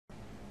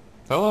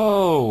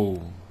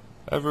Hello!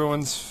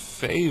 Everyone's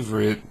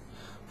favorite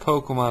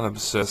Pokemon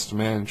obsessed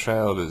man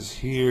child is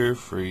here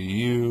for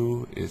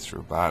you. It's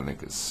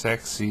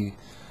RobotnikIsSexy.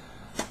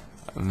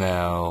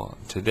 Now,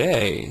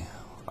 today,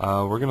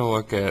 we're going to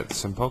look at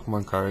some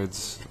Pokemon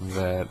cards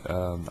that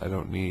I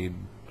don't need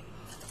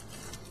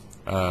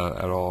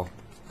at all.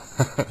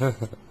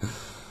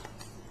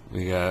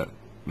 We got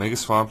Mega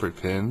Swampert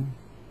Pin,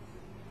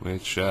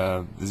 which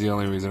is the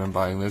only reason I'm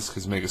buying this,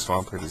 because Mega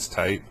Swampert is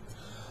tight.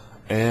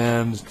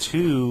 And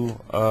two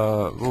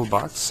little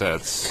box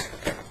sets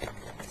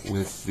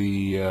with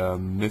the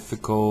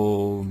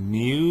mythical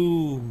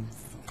Mew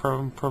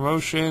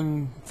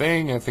promotion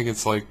thing. I think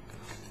it's like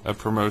a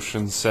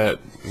promotion set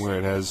where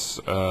it has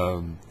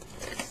the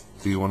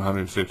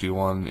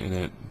 151 in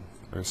it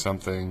or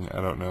something.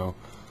 I don't know.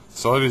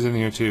 Celebi's in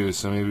here too,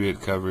 so maybe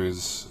it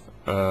covers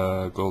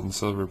gold and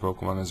silver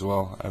Pokemon as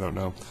well. I don't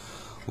know.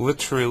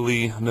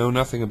 Literally know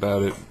nothing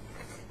about it.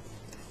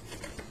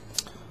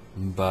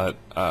 But,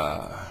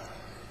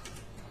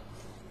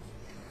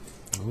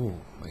 ooh,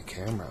 my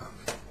camera.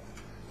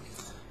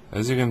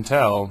 As you can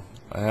tell,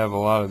 I have a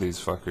lot of these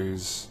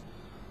fuckers,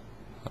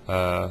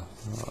 that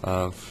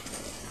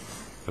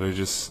are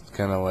just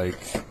kind of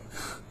like,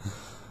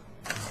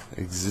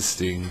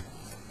 existing.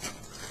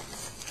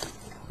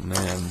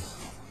 Man,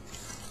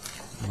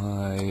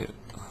 my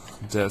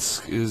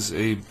desk is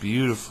a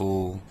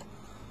beautiful,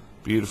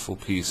 beautiful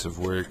piece of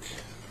work.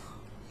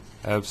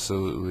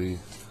 Absolutely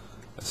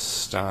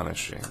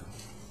astonishing.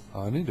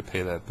 Oh, I need to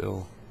pay that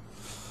bill.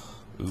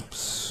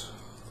 Oops.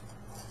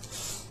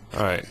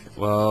 Alright,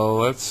 well,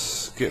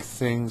 let's get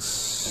things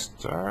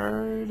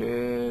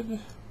started.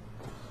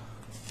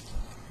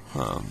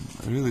 I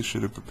really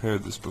should have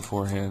prepared this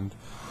beforehand,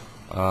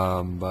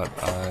 but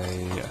I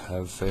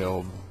have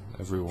failed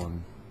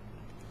everyone.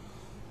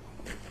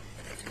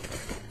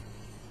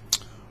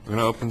 We're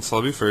gonna open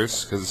Celebi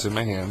first, because it's in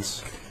my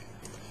hands.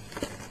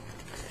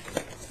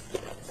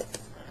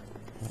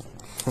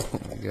 Oh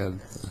my god.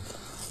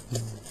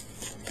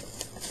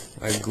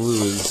 That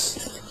glue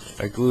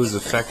is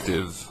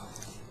effective.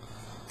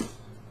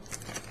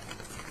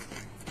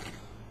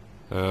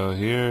 So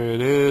here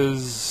it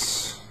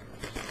is.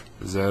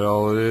 Is that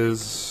all it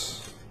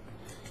is?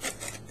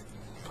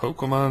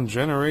 Pokemon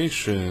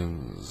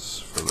Generations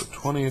for the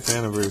 20th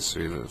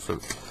anniversary. For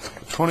the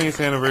 20th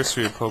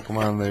anniversary of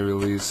Pokemon, they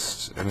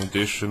released an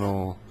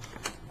additional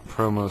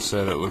promo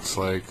set, it looks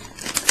like.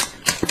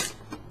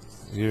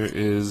 Here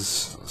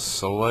is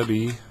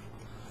Celebi,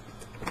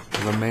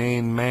 the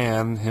main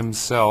man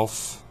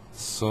himself,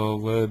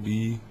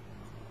 Celebi.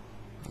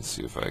 Let's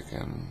see if I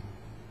can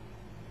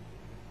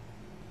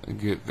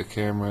get the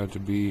camera to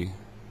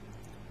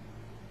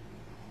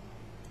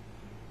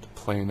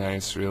play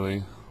nice,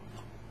 really.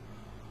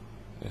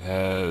 It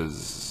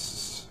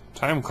has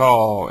Time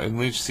Call and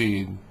Leech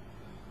Seed.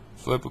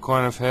 Flip a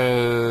coin of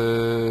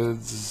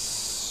heads.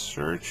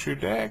 Search your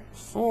deck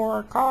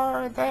for a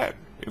card that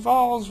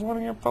evolves one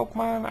of your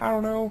Pokemon. I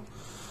don't know.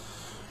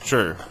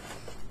 Sure.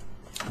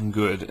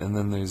 Good. And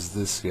then there's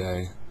this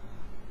guy.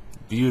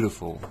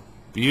 Beautiful.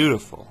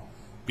 Beautiful.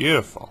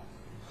 Beautiful.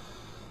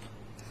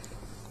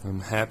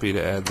 I'm happy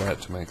to add that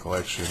to my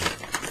collection.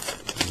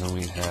 And then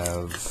we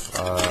have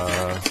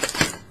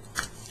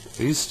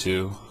these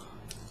two.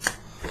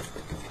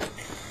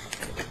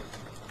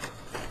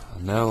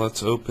 Now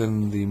let's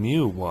open the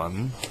Mew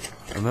one.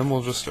 And then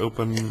we'll just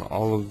open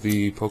all of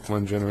the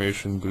Pokemon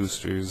Generation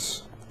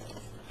boosters.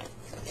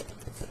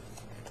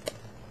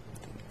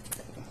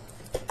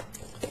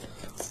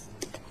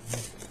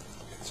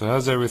 So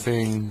how's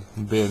everything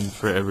been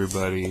for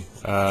everybody?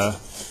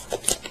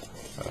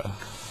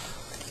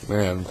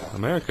 Man,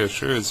 America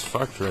sure is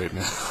fucked right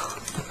now.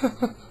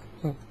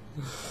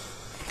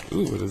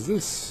 Ooh, what is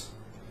this?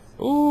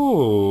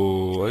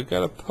 Ooh, I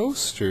got a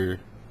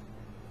poster.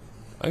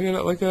 I got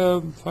it like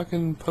a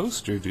fucking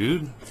poster,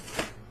 dude.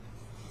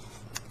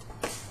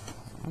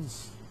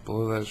 Let's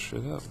blow that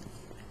shit up.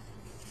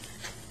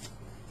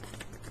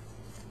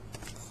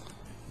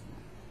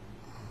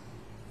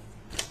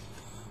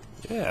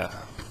 Yeah.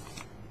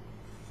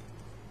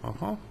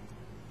 Uh-huh.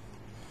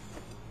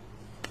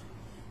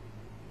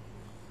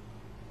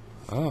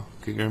 Oh,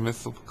 get your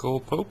mythical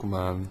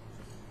Pokemon.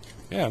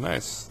 Yeah,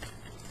 nice.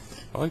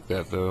 I like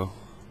that, though.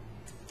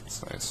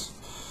 It's nice.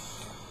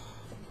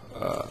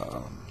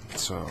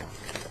 So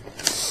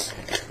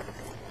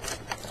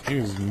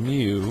here's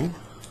Mew.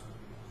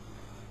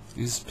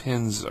 These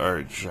pins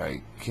are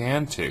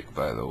gigantic,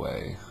 by the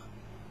way.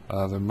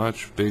 They're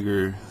much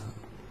bigger.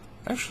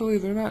 Actually,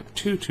 they're not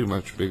too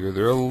much bigger.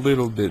 They're a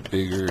little bit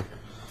bigger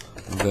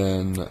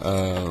than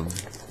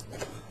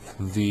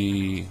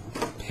the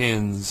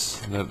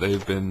pins that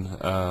they've been.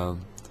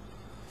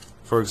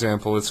 For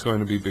example, it's going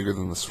to be bigger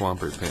than the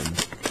Swampert pin.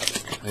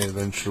 I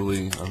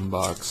eventually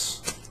unbox.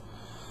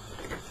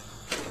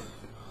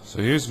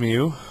 So here's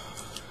Mew.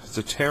 It's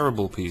a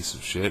terrible piece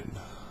of shit.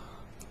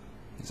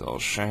 He's all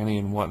shiny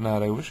and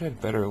whatnot. I wish I had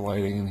better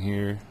lighting in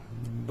here,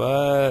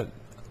 but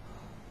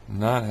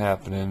not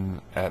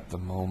happening at the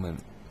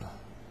moment.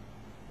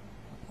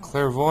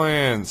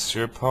 Clairvoyance.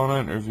 Your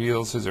opponent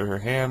reveals his or her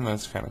hand.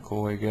 That's kind of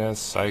cool, I guess.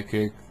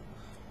 Psychic.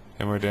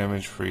 And more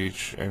damage for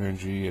each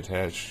energy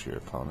attached to your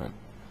opponent.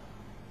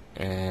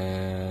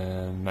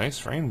 And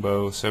nice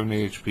rainbow.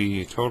 70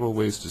 HP. Total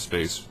waste of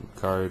space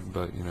card,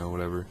 but you know,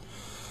 whatever.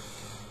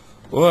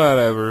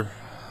 Whatever.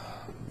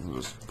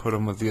 Just put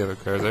them with the other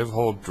cards. I have a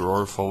whole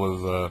drawer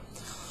full of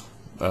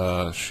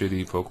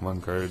shitty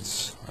Pokemon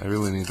cards. I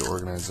really need to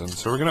organize them.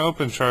 So we're going to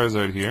open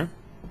Charizard here.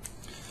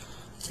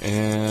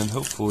 And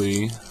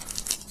hopefully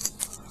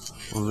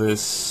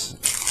this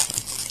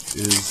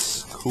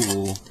is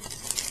cool.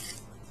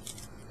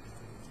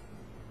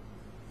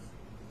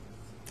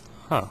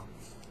 Huh.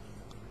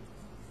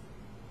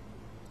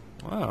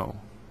 Wow.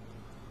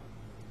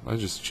 I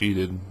just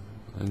cheated.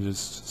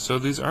 So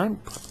these aren't...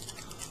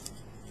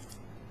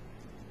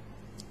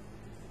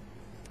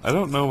 I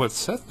don't know what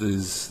set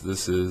this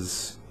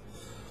is.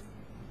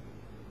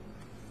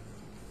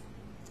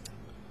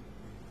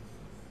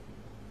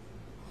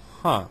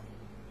 Huh.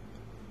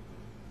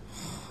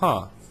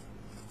 Huh.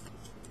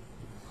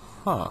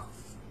 Huh.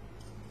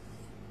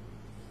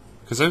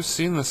 Because I've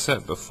seen the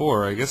set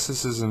before. I guess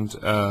this isn't,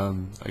 I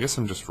guess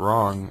I'm just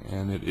wrong,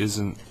 and it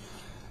isn't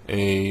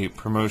a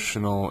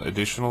promotional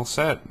additional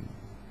set.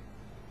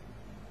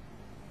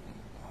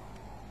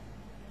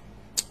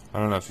 I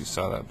don't know if you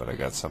saw that, but I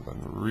got something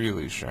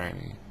really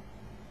shiny.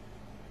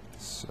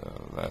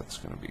 So that's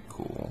going to be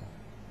cool.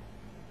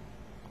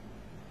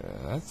 Yeah,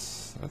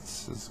 that's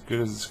as good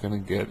as it's going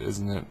to get,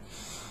 isn't it?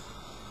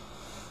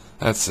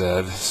 That's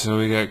sad. So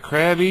we got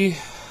Krabby.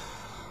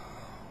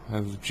 I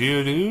have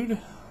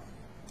Geodude.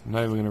 I'm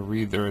not even going to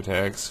read their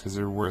attacks because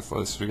they're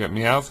worthless. We got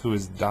Meowth, who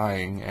is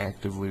dying,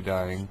 actively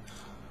dying.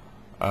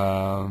 We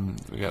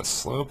got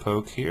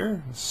Slowpoke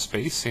here.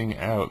 Spacing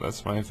Out.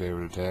 That's my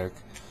favorite attack.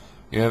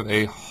 We have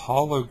a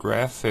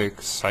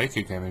holographic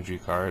Psychic Energy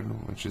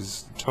card, which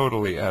is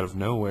totally out of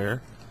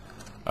nowhere.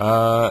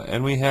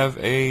 And we have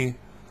a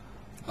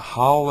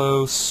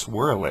Holo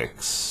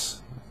Swirlix.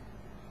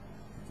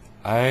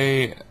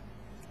 I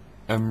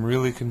am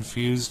really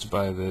confused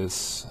by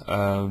this.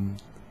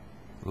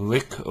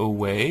 Lick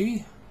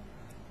Away?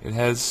 It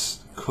has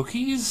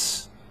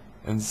cookies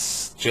and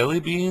jelly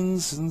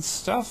beans and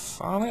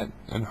stuff on it,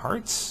 and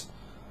hearts.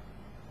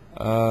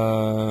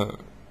 I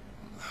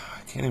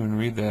can't even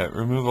read that.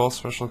 Remove all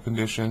special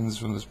conditions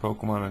from this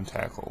Pokemon and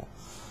tackle.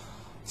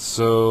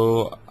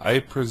 So I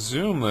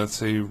presume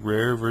that's a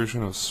rare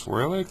version of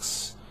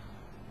Swirlix,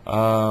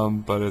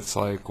 but it's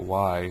like,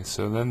 why?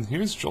 So then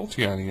here's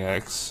Jolteon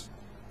EX.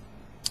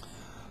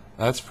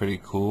 That's pretty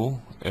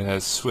cool. It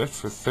has Swift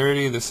for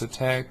 30. This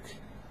attack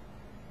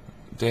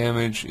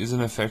damage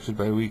isn't affected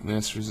by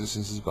weakness,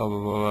 resistance is blah blah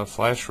blah blah.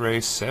 Flash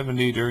Ray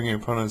 70 during your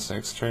opponent's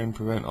next turn.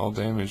 Prevent all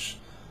damage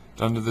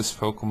done to this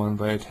Pokemon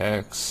by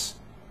attacks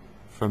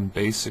from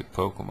basic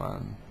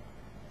Pokemon.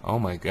 Oh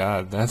my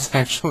god, that's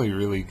actually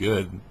really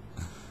good.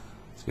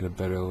 Let's get a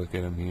better look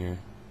at him here.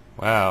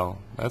 Wow,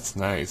 that's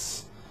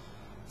nice.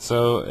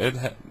 So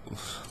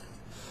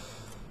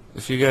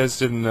if you guys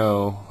didn't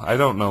know, I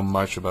don't know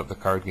much about the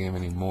card game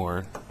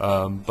anymore,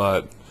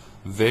 but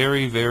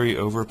very, very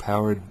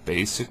overpowered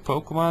basic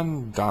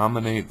Pokemon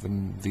dominate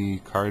the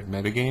card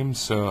metagame,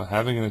 so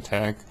having an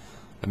attack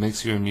that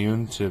makes you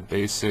immune to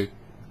basic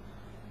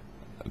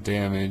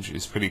damage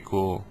is pretty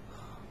cool.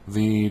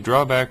 The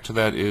drawback to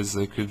that is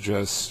they could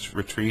just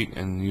retreat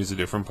and use a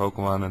different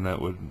Pokemon, and that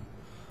would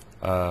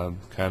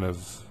kind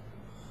of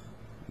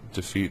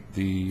defeat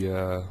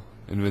the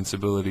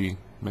invincibility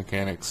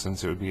mechanics,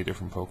 since it would be a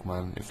different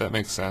Pokemon, if that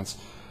makes sense.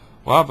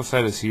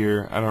 Wobbuffet is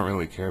here. I don't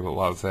really care about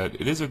Wobbuffet.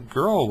 It is a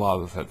girl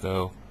Wobbuffet,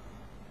 though.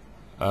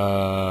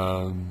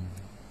 I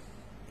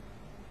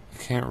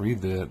can't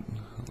read that.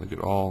 Look at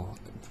all.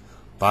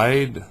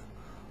 Bide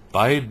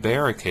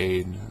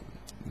Barricade.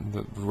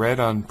 The red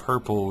on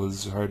purple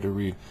is hard to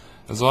read.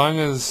 As long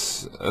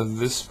as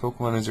this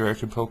Pokemon is your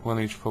active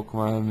Pokemon, each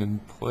Pokemon in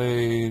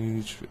play,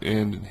 and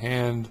in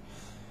hand,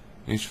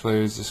 each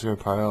player's discard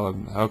pile.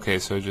 Okay,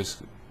 so it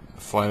just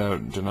flat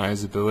out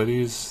denies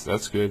abilities.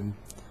 That's good.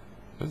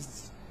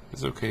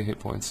 It's okay hit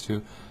points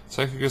too.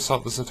 Psychic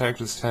Assault. This attack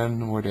does 10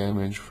 more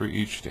damage for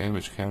each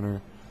damage counter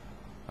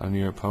on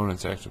your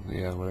opponent's active.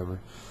 Yeah,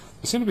 whatever.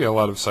 There seem to be a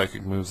lot of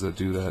psychic moves that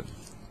do that.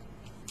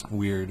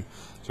 Weird.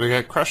 So we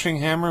got Crushing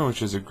Hammer,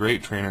 which is a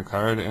great trainer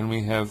card, and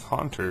we have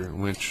Haunter,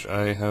 which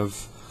I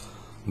have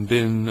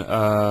been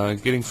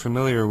getting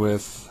familiar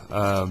with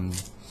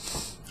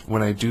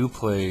when I do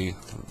play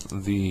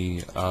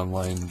the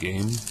online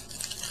game.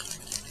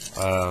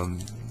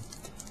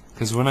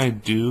 Because when I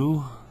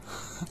do,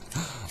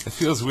 it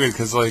feels weird,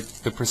 because like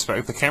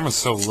the camera's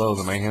so low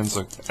that my hands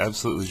look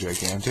absolutely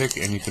gigantic,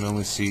 and you can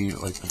only see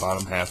like the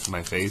bottom half of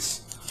my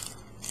face,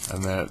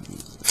 and that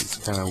is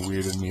kind of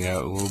weirded me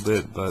out a little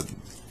bit, but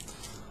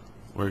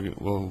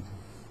we'll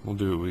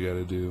do what we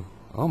gotta do.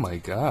 Oh my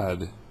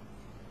god.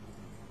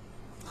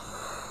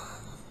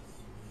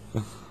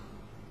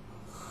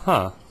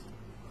 Huh.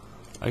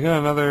 I got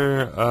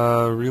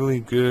another really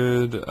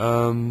good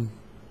amount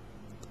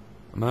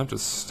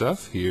of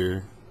stuff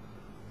here.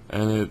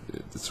 and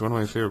it's one of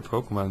my favorite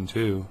Pokemon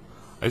too.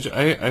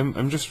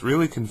 I'm just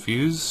really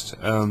confused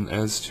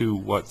as to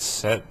what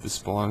set this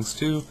belongs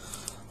to.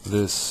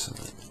 This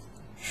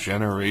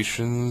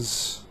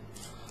Generations,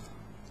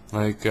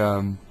 like,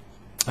 I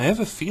have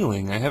a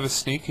feeling, I have a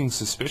sneaking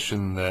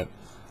suspicion that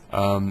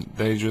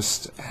they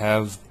just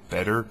have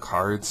better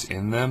cards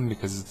in them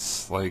because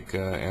it's like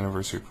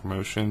anniversary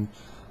promotion.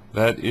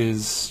 That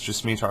is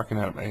just me talking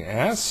out my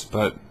ass,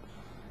 but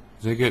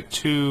they get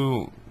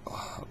two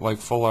like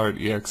full art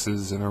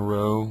EXs in a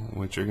row,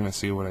 which you're gonna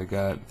see what I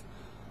got.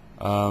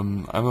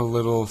 I'm a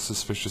little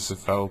suspicious of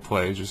foul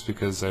play just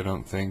because I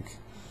don't think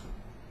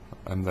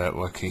I'm that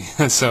lucky.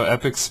 So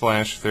Epic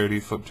Splash 30,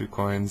 flip 2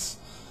 coins,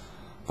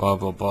 blah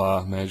blah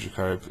blah.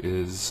 Magikarp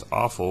is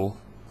awful.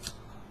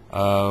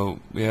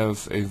 We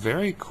have a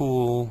very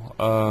cool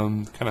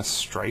kind of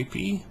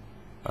stripy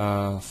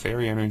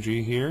fairy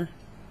energy here.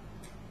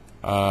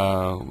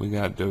 We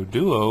got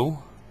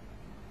Doduo,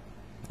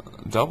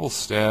 Double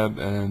Stab,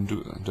 and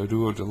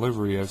Doduo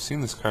Delivery. I've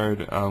seen this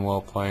card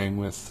while playing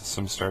with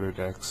some starter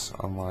decks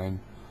online.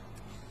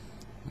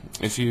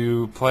 If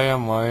you play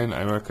online,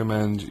 I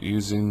recommend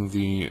using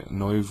the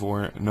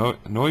Noivern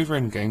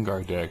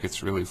Gengar deck.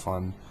 It's really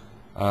fun.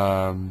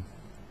 Tangela,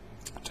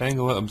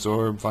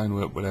 Absorb, Vine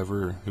Whip,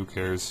 whatever, who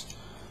cares.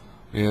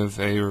 We have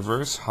a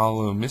reverse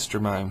hollow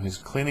Mr. Mime who's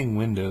cleaning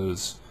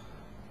windows.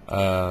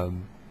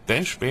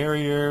 Bench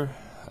Barrier,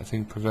 I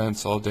think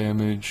prevents all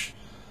damage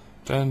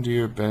done to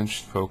your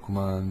benched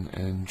Pokemon,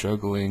 and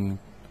Juggling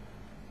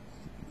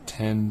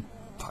 10,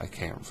 I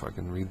can't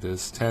fucking read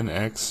this,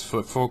 10x,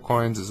 flip 4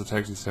 coins is a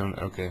Texas 7,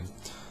 okay,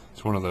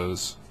 it's one of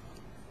those.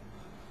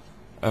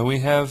 And we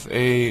have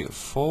a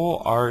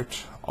full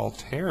art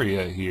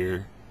Altaria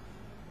here.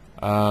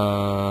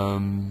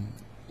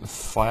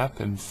 Flap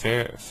and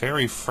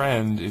Fairy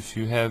Friend, if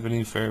you have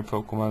any fairy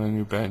Pokemon on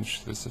your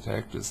bench, this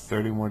attack does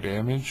 30 more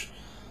damage.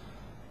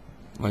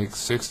 Like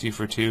 60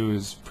 for 2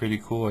 is pretty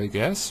cool, I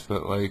guess,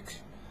 but like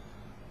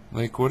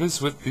what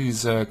is with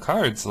these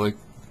cards? Like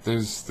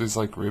there's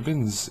like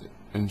ribbons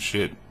and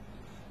shit.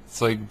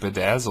 It's like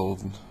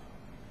bedazzled,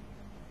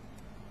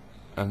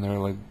 and they're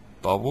like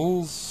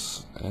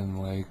bubbles, and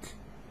like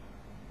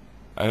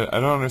I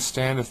don't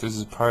understand if this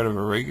is part of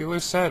a regular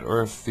set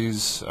or if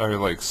these are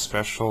like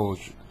special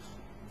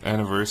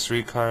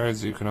anniversary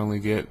cards you can only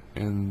get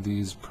in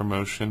these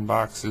promotion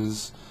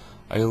boxes.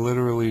 I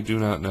literally do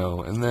not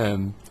know. And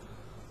then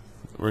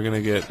we're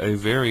gonna get a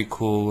very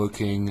cool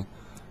looking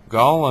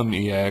Golem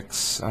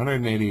EX,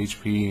 180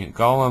 HP.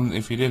 Golem,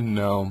 if you didn't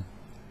know,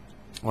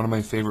 one of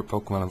my favorite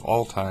Pokemon of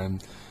all time.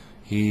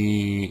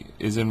 He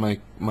is in my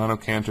Mono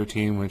Kanto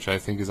team, which I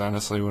think is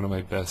honestly one of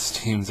my best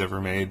teams ever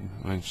made,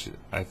 which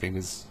I think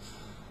is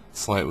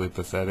slightly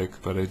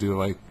pathetic, but I do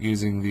like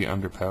using the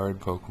underpowered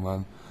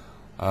Pokemon,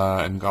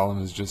 and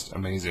Golem is just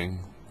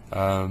amazing.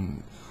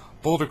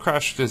 Boulder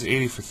Crush does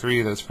 80 for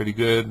 3, that's pretty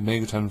good.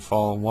 Megaton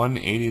Fall,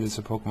 180, that's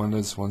a Pokemon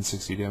does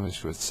 160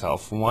 damage to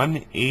itself.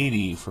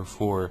 180 for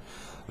 4.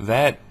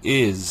 That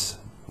is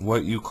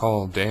what you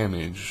call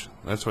damage.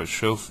 That's what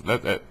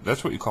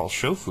that's what you call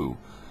Shofu.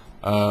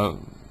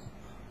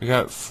 We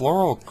got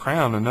Floral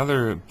Crown,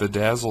 another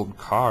bedazzled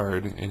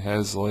card. It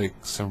has like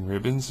some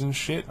ribbons and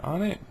shit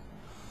on it.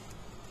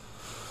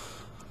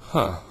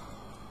 Huh.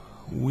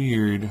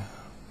 Weird.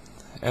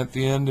 At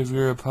the end of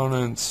your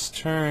opponent's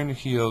turn,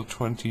 heal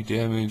 20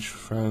 damage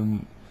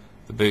from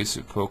the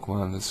basic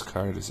Pokemon this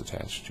card is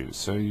attached to.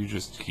 So you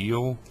just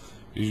heal.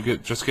 You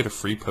just get a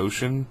free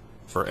potion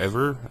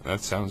forever.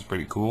 That sounds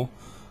pretty cool.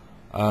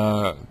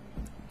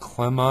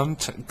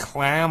 Clement,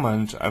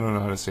 I don't know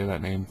how to say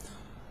that name.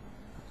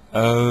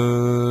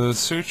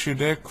 Search your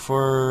deck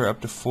for up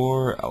to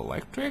 4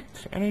 electric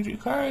energy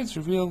cards,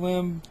 reveal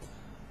them,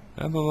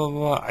 blah blah blah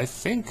blah. I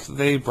think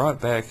they brought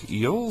back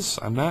eels,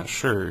 I'm not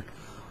sure.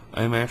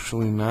 I'm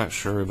actually not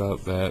sure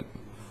about that.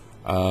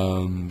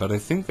 But I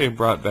think they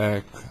brought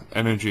back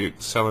energy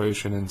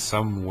acceleration in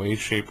some way,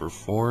 shape, or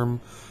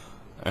form,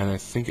 and I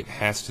think it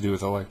has to do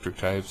with electric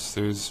types.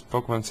 There's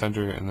Pokemon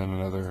Center and then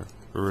another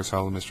Reverse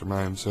Hollow Mr.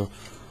 Mime, so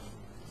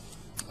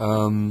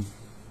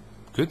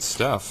good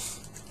stuff.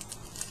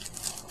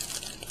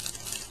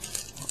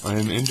 I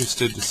am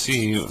interested to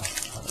see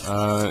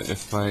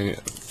if my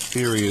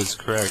theory is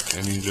correct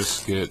and you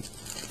just get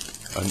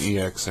an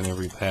EX in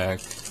every pack.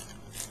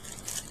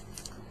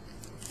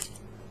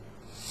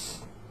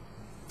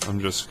 I'm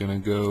just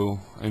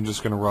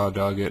gonna raw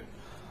dog it.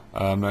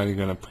 I'm not even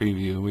gonna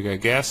preview. We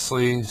got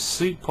Ghastly,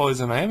 Sleep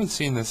Poison. I haven't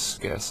seen this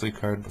Ghastly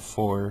card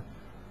before.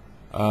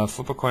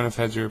 Flip a coin if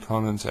heads your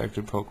opponent's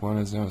active Pokemon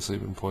is now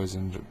asleep and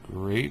poisoned.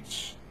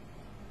 Great.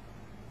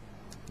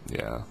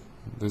 Yeah.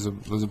 There's a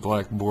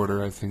black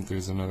border. I think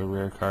there's another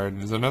rare card.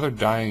 There's another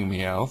Dying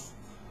Meowth.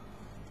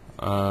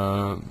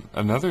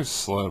 Another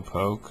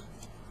Slowpoke.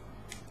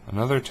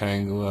 Another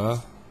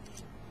Tangela.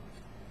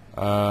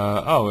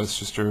 Oh, it's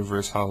just a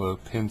reverse hollow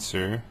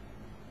Pinsir.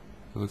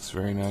 It looks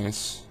very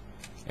nice.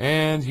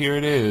 And here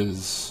it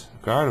is.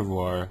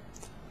 Gardevoir.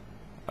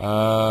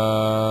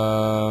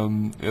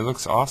 It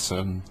looks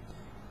awesome.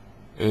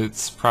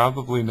 It's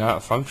probably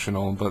not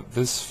functional, but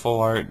this full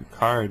art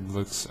card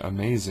looks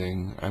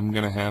amazing. I'm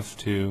gonna have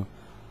to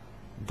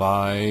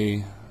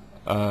buy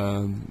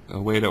a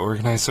way to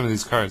organize some of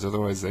these cards,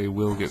 otherwise they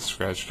will get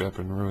scratched up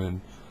and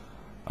ruined.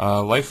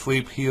 Life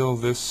Leap, heal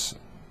from this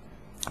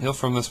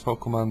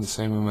Pokemon the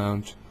same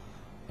amount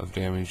of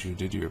damage you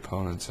did to your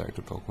opponent's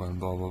active Pokemon,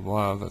 blah blah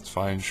blah. That's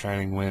fine.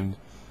 Shining Wind.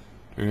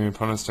 During your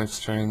opponent's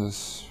next turn,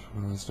 this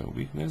one has no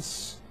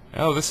weakness.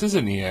 Oh, this is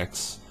an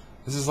EX.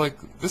 This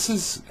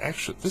is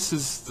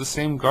the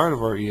same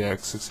Gardevoir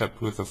EX,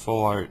 except with a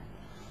full art.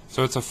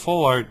 So it's a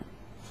full art,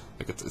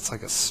 like it's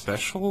like a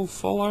special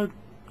full art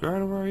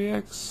Gardevoir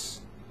EX.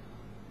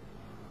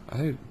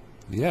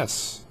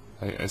 Yes,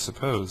 I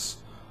suppose.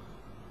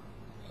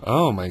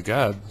 Oh my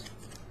god.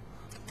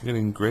 I'm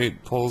getting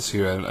great pulls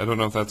here. I don't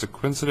know if that's a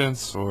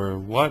coincidence or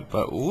what,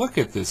 but look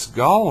at this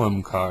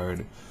Golem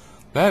card.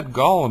 That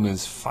Golem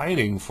is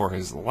fighting for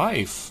his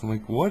life.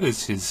 Like, what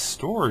is his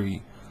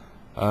story?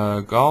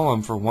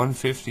 Golem for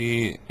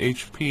 150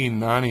 HP,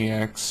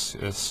 non-EX,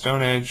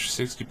 Stone Edge,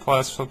 60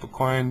 plus, flip a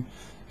coin.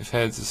 If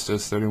heads, this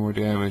does 30 more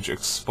damage.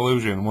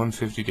 Explosion,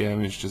 150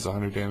 damage, does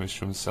 100 damage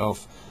to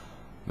himself.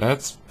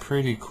 That's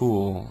pretty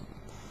cool.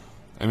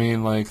 I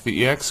mean, like,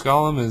 the EX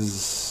Golem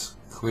is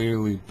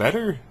clearly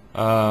better,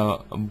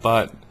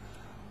 but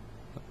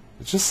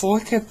just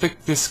look at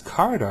this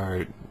card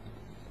art.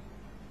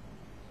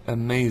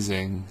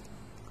 Amazing.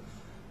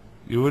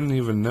 You wouldn't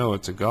even know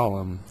it's a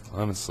Golem,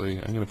 honestly.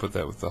 I'm gonna put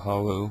that with the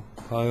Hollow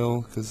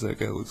pile, because that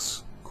guy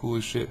looks cool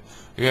as shit.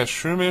 We got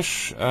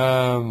Shroomish,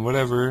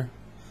 whatever.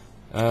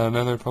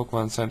 Another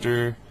Pokemon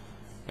Center,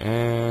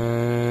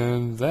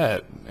 and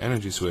that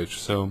Energy Switch.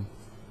 So,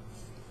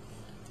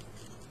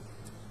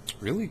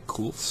 really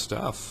cool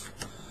stuff.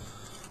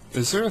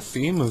 Is there a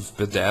theme of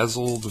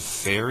bedazzled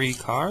fairy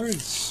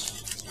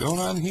cards? What's going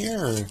on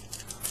here?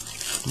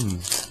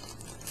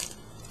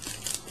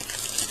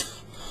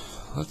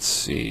 Let's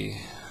see.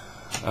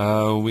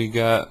 We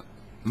got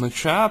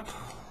Machop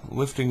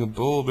lifting a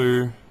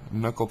boulder,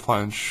 Knuckle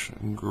Punch,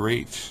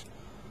 great.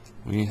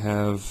 We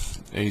have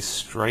a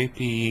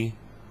stripy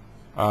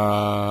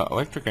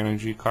electric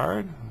energy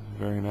card,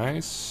 very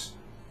nice.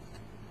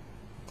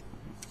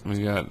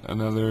 We got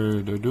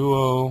another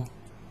Doduo.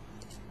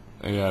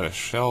 I got a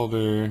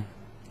Shelder.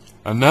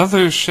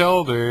 Another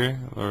Shelder,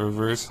 a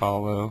reverse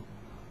holo.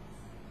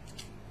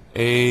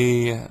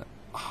 A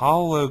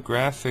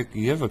holographic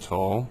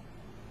Yveltal.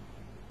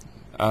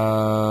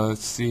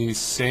 It's the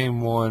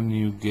same one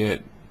you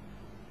get.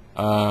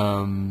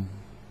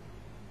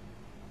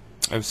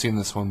 I've seen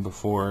this one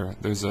before.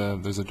 There's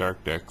a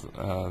dark deck,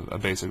 a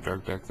basic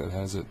dark deck that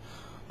has it.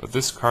 But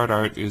this card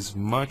art is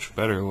much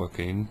better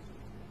looking,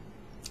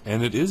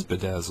 and it is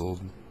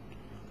bedazzled.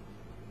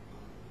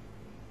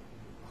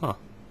 Huh.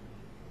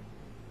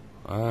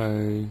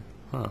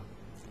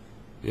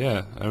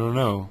 Yeah, I don't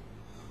know.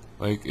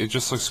 Like, it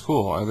just looks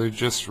cool. Are there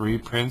just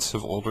reprints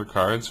of older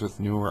cards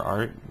with newer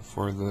art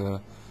for the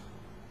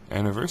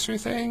anniversary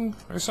thing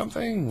or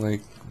something?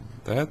 Like,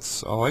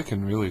 that's all I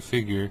can really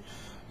figure.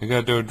 We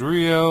got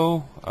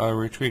Dodrio,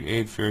 Retreat,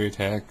 Aid, Fury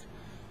Attack.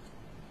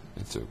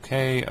 It's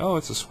okay. Oh,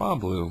 it's a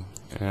Swablu,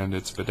 and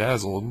it's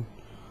bedazzled.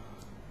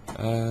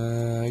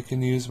 I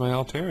can use my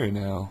Altaria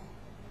now.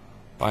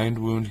 Bind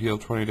Wound, heal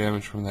 20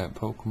 damage from that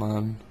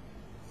Pokemon.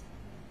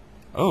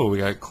 Oh, we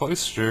got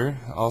Cloyster,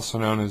 also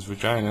known as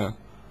Vagina.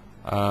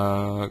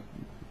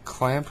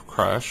 Clamp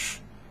Crush,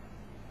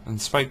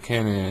 and Spike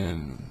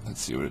Cannon.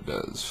 Let's see what it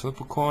does. Flip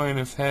a coin.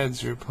 If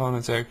heads, your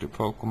opponent's active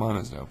Pokemon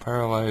is now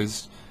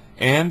paralyzed.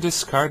 And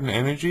discard an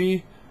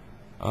energy?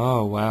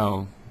 Oh,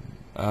 wow.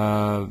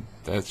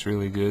 That's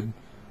really good.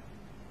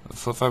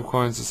 Flip 5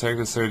 coins, attack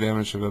does 30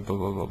 damage, blah blah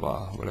blah blah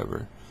blah,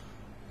 whatever.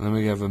 And then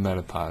we have a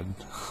Metapod.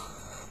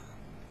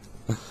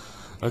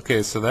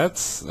 Okay, so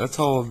that's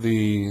all of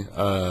the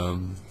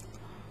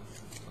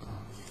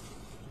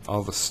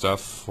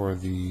stuff for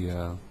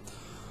the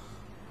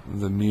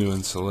Mew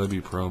and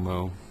Celebi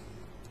promo,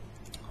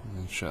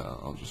 which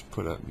I'll just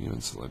put up Mew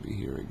and Celebi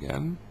here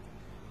again.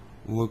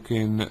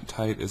 Looking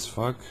tight as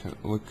fuck.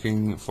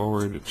 Looking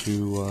forward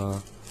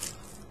to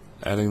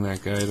adding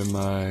that guy to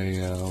my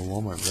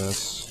Walmart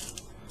vest.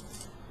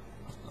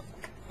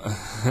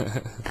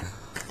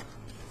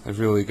 I've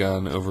really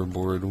gone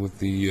overboard with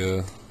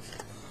the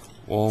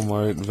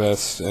Walmart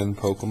vest and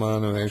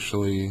Pokemon. I'm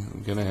actually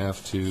gonna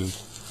have to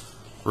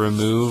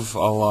remove a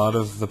lot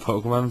of the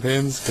Pokemon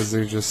pins because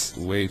there's just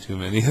way too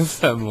many of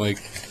them.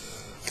 Like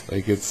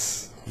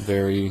it's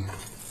very,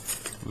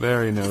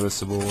 very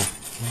noticeable.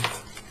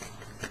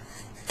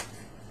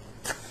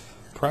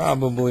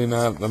 Probably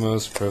not the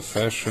most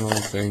professional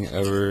thing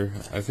ever.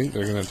 I think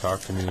they're gonna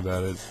talk to me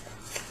about it,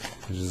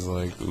 which is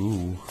like,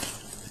 ooh,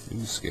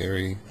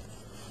 scary.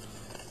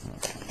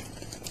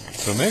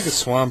 So Mega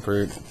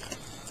Swampert,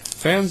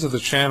 fans of the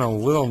channel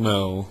will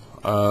know,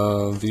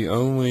 the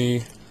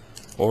only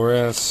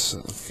ORAS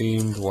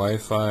themed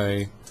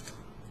Wi-Fi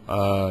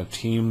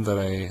team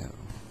that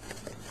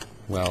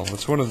well,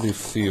 it's one of the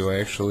few.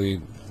 I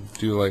actually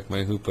do like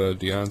my Hoopa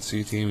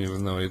Deoncé team,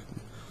 even though I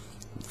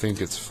think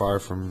it's far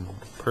from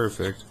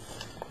perfect.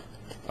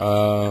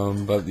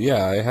 But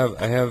yeah, I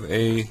have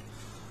a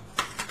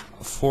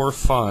for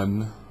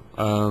fun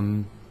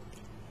Mega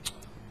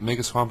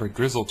Swampert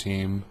Drizzle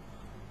team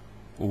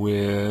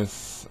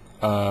with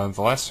the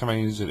last time I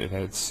used it, it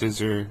had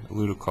Scissor,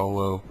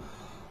 Ludicolo,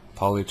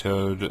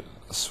 Politoed,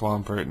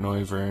 Swampert,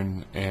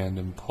 Noivern, and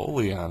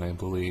Empoleon, I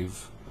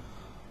believe.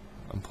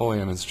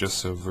 Empoleon is just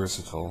so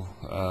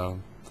versatile.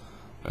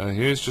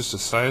 Here's just a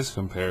size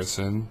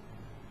comparison.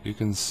 You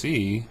can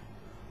see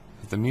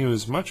that the Mew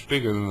is much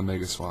bigger than the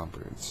Mega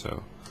Swampert,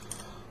 so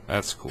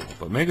that's cool.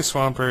 But Mega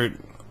Swampert,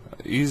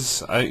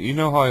 you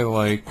know how I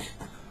like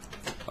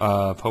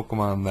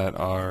Pokemon that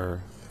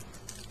are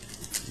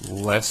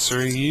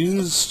lesser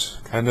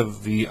used, kind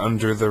of the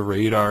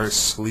under-the-radar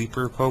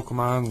sleeper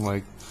Pokemon,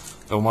 like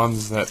the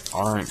ones that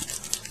aren't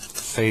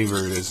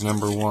favored as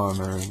 #1,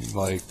 or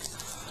like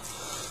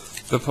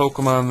the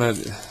Pokemon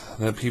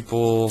that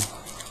people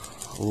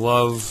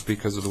love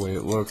because of the way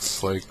it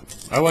looks. Like,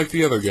 I like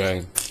the other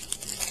guy.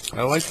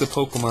 I like the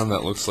Pokemon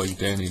that looks like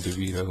Danny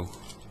DeVito,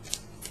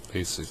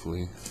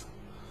 basically.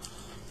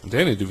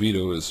 Danny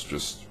DeVito is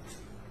just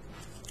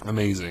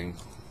amazing.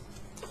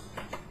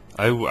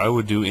 I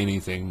would do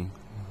anything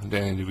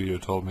Danny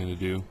DeVito told me to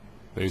do,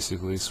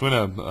 basically.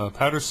 Swinub,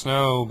 Powder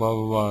Snow, blah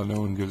blah blah, no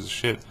one gives a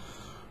shit.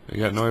 We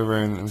got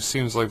Noivern. It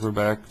seems like we're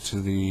back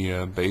to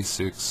the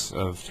basics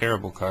of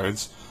terrible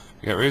cards.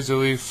 We got Razor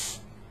Leaf,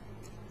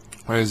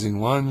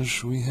 Rising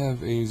Lunge. We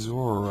have a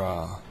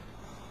Zora.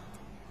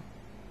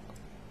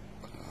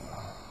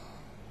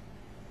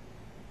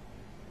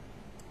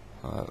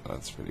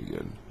 That's pretty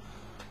good.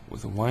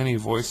 With a whiny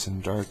voice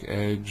and dark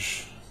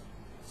edge.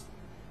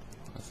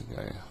 I think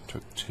I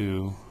took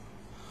 2.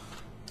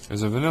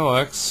 There's a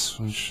Vanilla X,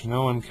 which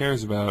no one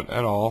cares about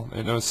at all.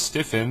 It knows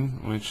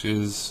Stiffen, which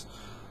is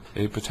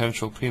a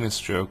potential penis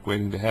joke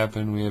waiting to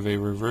happen. We have a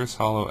Reverse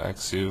Hollow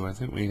Exu. I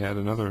think we had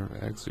another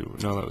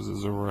Exu. No, that was a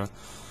Zora.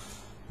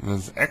 And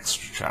there's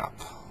Extra Chop.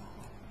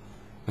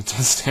 It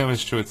does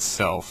damage to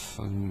itself.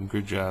 And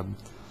good job.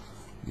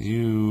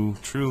 You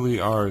truly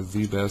are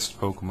the best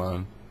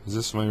Pokemon. Is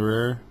this my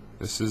rare?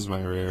 This is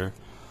my rare.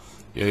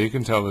 Yeah, you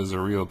can tell there's a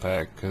real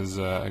pack, because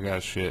I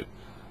got shit.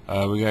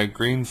 We got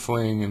Green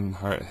Fling and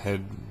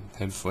Head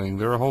Fling.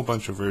 There are a whole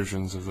bunch of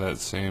versions of that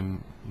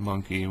same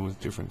monkey with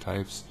different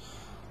types.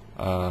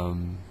 That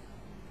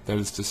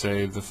is to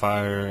say, the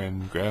Fire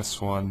and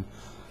Grass one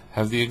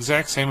have the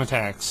exact same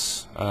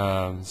attacks,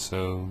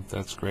 so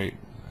that's great,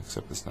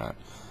 except it's not.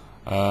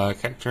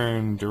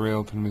 Cacturn,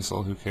 Derail, Pin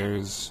Missile, who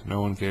cares?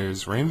 No one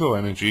cares. Rainbow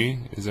Energy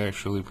is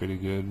actually pretty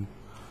good.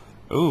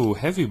 Ooh,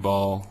 Heavy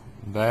Ball.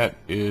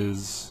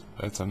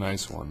 That's a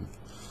nice one.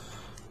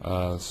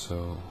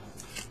 So,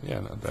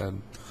 yeah, not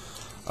bad.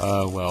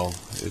 Well,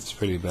 it's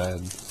pretty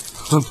bad.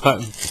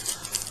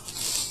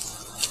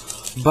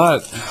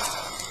 but,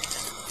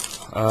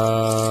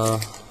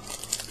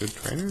 good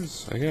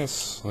trainers, I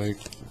guess. Like,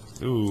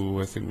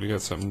 ooh, I think we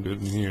got something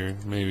good in here.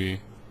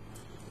 Maybe.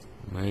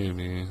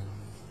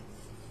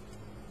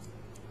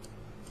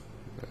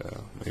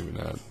 Yeah, maybe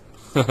not.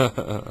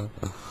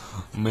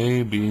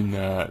 Maybe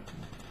not.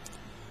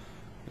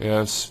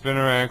 Yeah,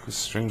 Spinnerack with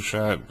String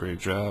Shot, great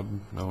job.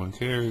 No one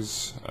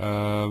cares. We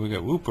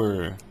got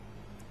Wooper.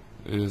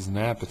 It is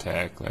Nap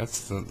Attack.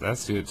 That's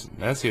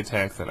the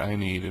attack that I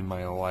need in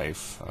my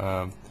life.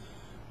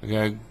 We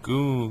got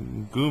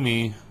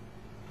Goomy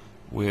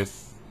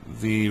with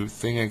the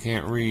thing I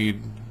can't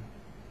read.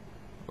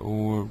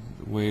 Or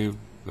wave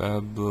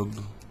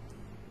blub.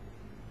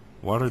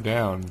 Water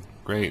Down.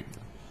 Great.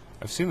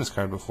 I've seen this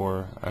card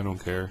before. I don't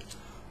care.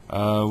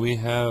 We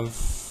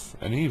have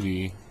an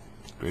Eevee.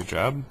 Great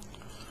job.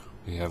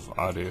 We have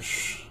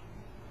Oddish.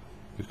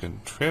 We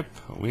can Trip.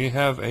 We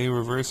have a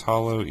Reverse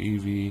Hollow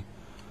Eevee.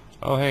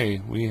 Oh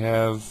hey, we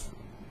have...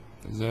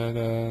 Is that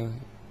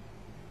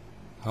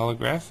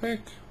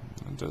holographic?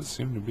 It does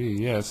seem to be.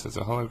 Yes, it's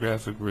a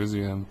holographic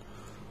Rizium.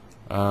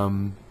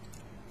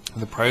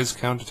 The prize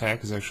count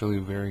attack is actually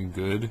very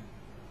good.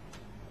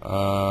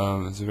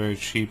 It's a very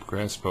cheap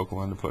grass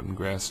Pokemon to put in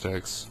grass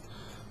decks.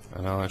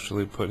 And I'll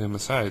actually put him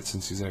aside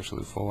since he's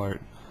actually full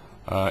art.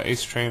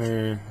 Ace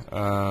Trainer,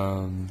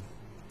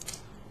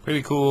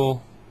 pretty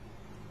cool.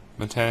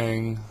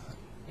 Matang,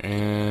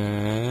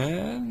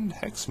 and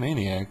Hex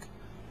Maniac.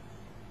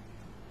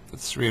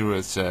 Let's read what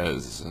it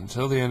says.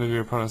 Until the end of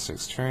your opponent's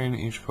next turn,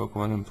 each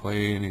Pokemon in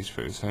play and each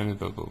player assigned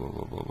blah blah blah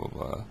blah blah blah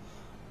blah.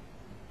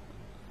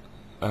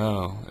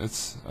 Oh,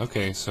 it's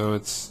okay. So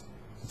it's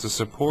a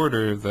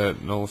supporter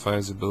that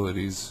nullifies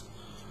abilities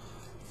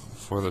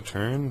for the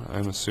turn.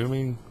 I'm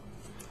assuming.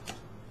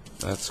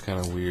 That's kind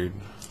of weird.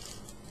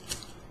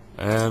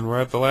 And we're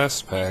at the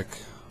last pack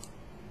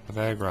with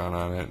Aggron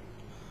on it.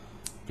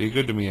 Be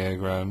good to me,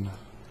 Aggron.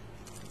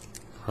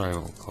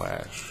 Primal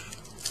Clash.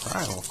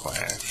 Primal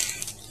Clash.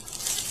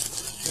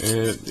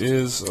 It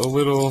is a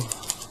little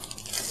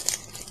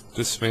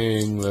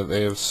dismaying that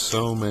they have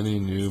so many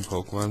new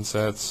Pokemon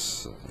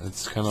sets.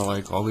 It's kind of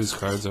like all these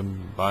cards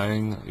I'm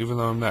buying, even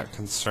though I'm not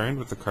concerned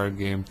with the card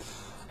game,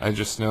 I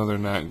just know they're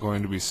not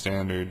going to be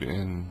standard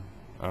in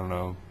I don't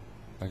know,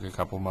 like a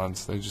couple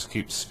months. They just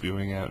keep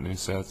spewing out new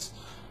sets.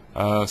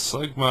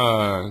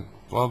 Sligma,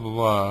 blah blah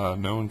blah,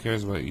 no one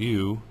cares about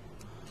you.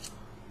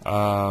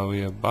 We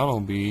have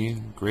Bumblebee,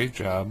 great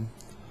job.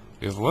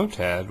 We have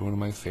Lotad, one of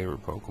my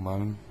favorite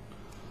Pokemon.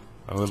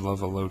 I would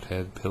love a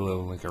Lotad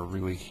pillow, like a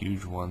really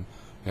huge one.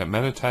 We got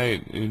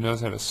Meditite, who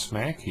knows how to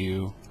smack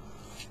you.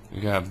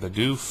 We got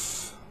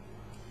Bidoof.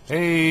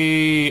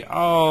 Hey!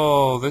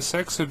 Oh, this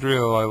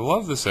Excadrill. I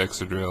love this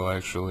Excadrill,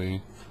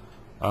 actually.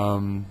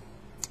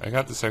 I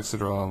got this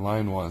Excadrill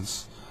online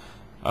once.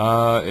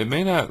 It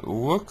may not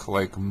look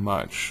like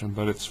much,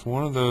 but it's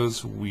one of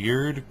those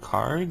weird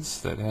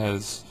cards that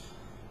has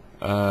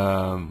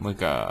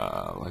like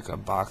a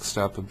boxed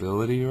up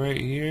ability right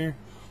here.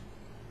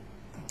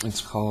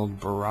 It's called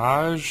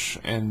Barrage,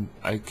 and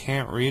I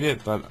can't read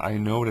it, but I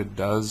know what it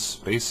does.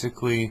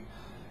 Basically,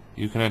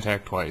 you can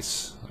attack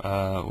twice,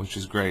 which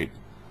is great.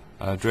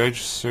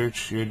 Dredge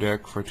search your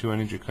deck for 2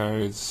 energy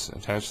cards,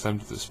 attach them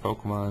to this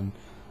Pokemon,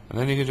 and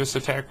then you can just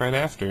attack right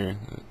after.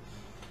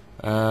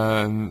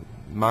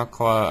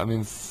 Makla, I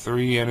mean,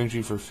 3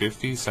 energy for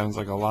 50 sounds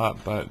like a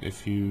lot, but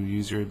if you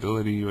use your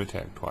ability, you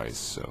attack twice,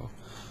 so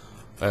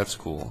that's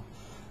cool.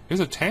 Here's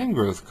a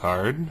Tangrowth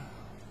card.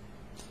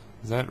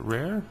 Is that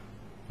rare?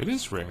 It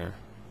is rare.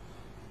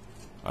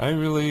 I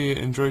really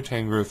enjoy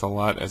Tangrowth a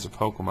lot as a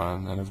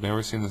Pokemon, and I've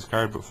never seen this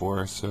card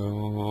before,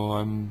 so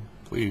I'm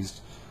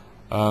pleased.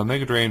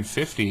 Mega Drain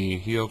 50,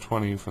 heal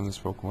 20 from this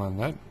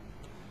Pokemon.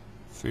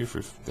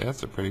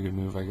 That's a pretty good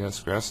move, I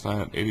guess. Grass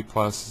Knot, 80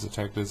 plus, his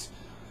attack does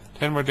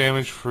 10 more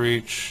damage for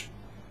each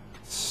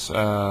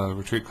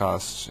retreat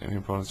cost any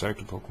opponent's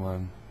active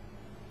Pokemon.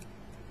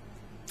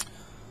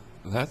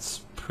 That's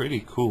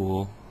pretty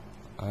cool.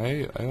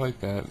 I like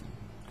that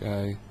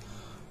guy.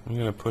 I'm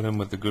gonna put him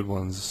with the good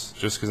ones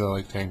just because I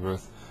like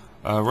Tangrowth.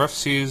 Rough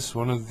Seas,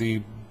 one of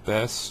the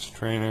best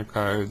trainer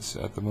cards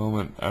at the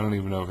moment. I don't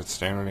even know if it's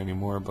standard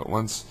anymore, but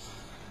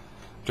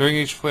during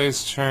each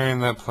player's turn,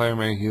 that player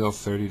may heal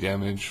 30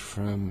 damage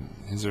from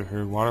his or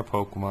her water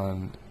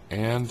Pokemon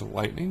and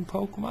lightning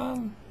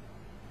Pokemon?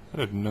 I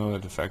didn't know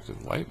it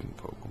affected lightning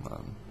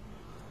Pokemon.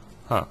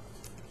 Huh.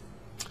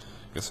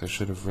 Guess I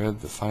should have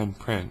read the fine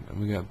print.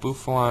 And we got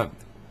Bouffalant,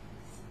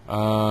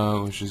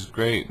 which is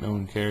great. No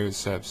one cares.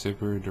 Sap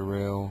Sipper,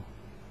 Derail.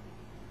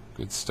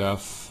 Good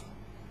stuff.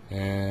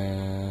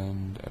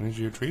 And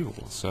Energy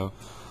Retrieval. So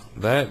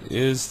that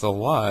is the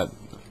lot.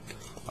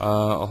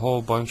 A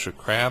whole bunch of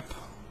crap.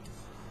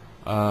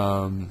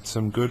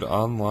 Some good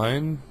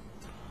online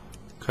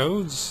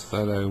codes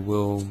that I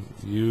will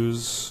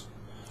use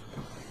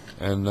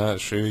and not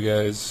show you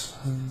guys,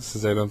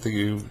 since I don't think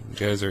you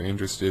guys are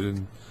interested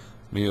in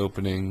me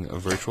opening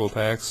virtual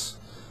packs.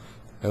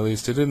 At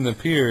least it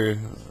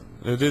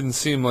didn't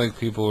seem like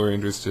people were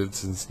interested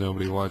since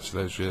nobody watched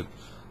that shit.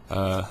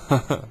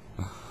 But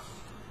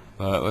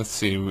let's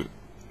see.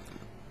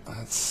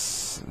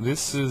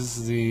 This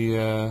is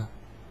the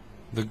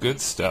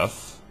good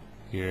stuff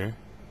here.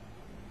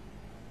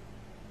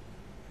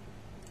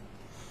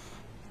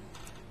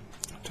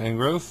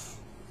 Tangrowth,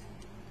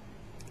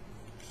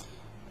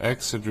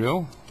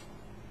 Excadrill,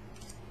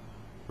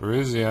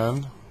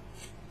 Virizion,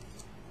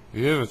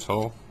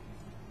 Yveltal,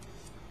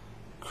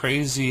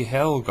 Crazy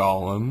Hell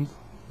Golem,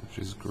 which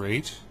is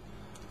great,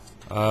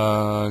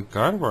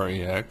 Gardevoir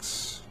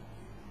EX,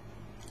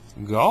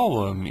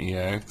 Golem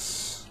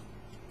EX,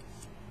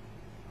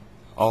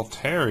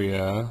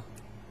 Altaria,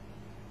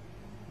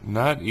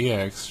 not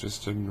EX,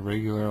 just a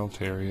regular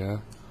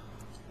Altaria,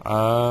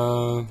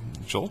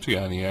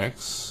 Jolteon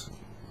EX,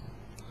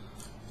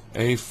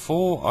 a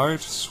full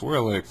art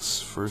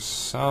Swirlix. For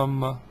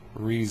some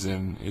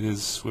reason it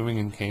is swimming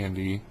in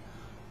candy.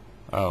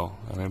 Oh,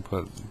 and I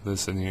put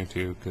this in here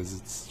too because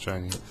it's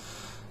shiny.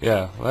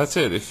 Yeah, well, that's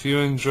it. If you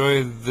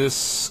enjoyed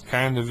this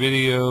kind of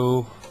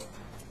video,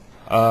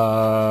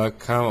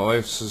 comment,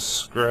 like,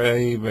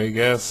 subscribe, I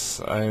guess.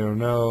 I don't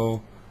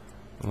know.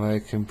 My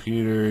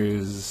computer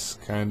is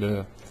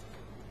kinda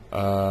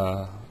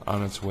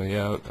on its way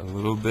out a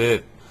little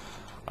bit.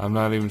 I'm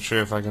not even sure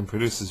if I can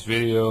produce this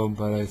video,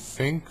 but I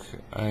think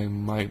I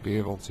might be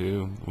able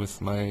to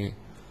with my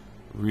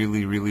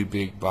really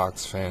big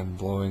box fan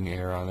blowing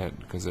air on it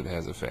because it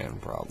has a fan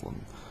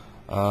problem.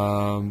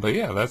 But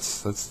yeah,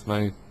 that's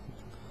my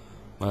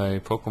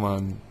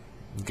Pokemon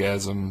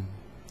Gasm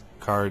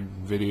card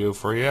video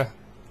for you.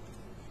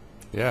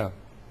 Yeah,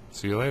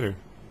 see you later.